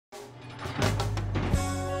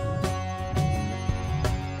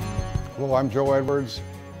Hello, I'm Joe Edwards.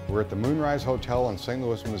 We're at the Moonrise Hotel in St.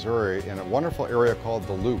 Louis, Missouri in a wonderful area called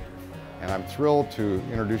The Loop. And I'm thrilled to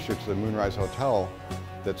introduce you to the Moonrise Hotel.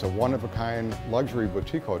 That's a one-of-a-kind luxury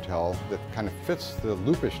boutique hotel that kind of fits the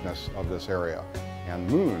loopishness of this area. And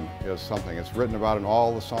moon is something, it's written about in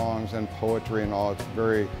all the songs and poetry and all, it's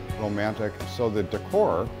very romantic. So the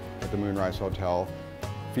decor at the Moonrise Hotel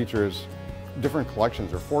features different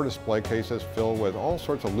collections. There are 4 display cases filled with all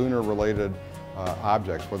sorts of lunar-related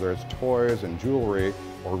objects, whether it's toys and jewelry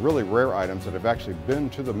or really rare items that have actually been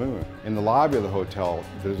to the moon. In the lobby of the hotel,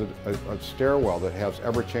 there's a stairwell that has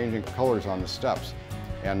ever-changing colors on the steps.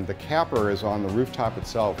 And the capper is on the rooftop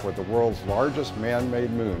itself, where the world's largest man-made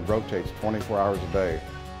moon rotates 24 hours a day.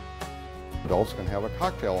 Adults can have a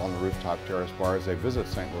cocktail on the rooftop terrace bar as they visit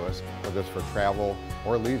St. Louis, whether it's for travel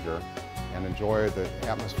or leisure, and enjoy the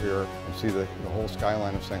atmosphere and see the whole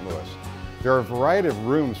skyline of St. Louis. There are a variety of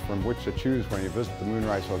rooms from which to choose when you visit the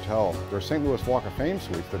Moonrise Hotel. There are St. Louis Walk of Fame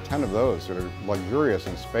suites. There are 10 of those that are luxurious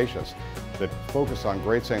and spacious, that focus on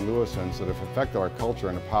great St. Louisans that have affected our culture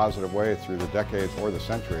in a positive way through the decades or the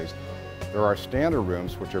centuries. There are standard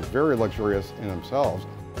rooms which are very luxurious in themselves.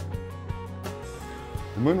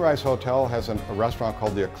 The Moonrise Hotel has a restaurant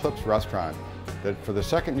called the Eclipse Restaurant that for the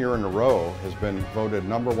 2nd year in a row has been voted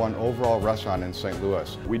 #1 overall restaurant in St.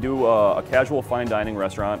 Louis. We do a casual fine dining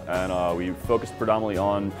restaurant, and we focus predominantly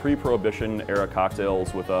on pre-Prohibition era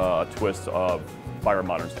cocktails with a twist by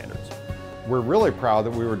modern standards. We're really proud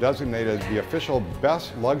that we were designated the official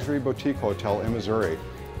best luxury boutique hotel in Missouri.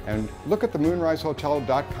 And look at the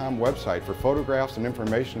moonrisehotel.com website for photographs and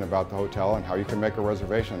information about the hotel and how you can make a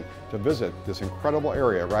reservation to visit this incredible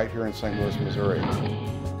area right here in St. Louis, Missouri.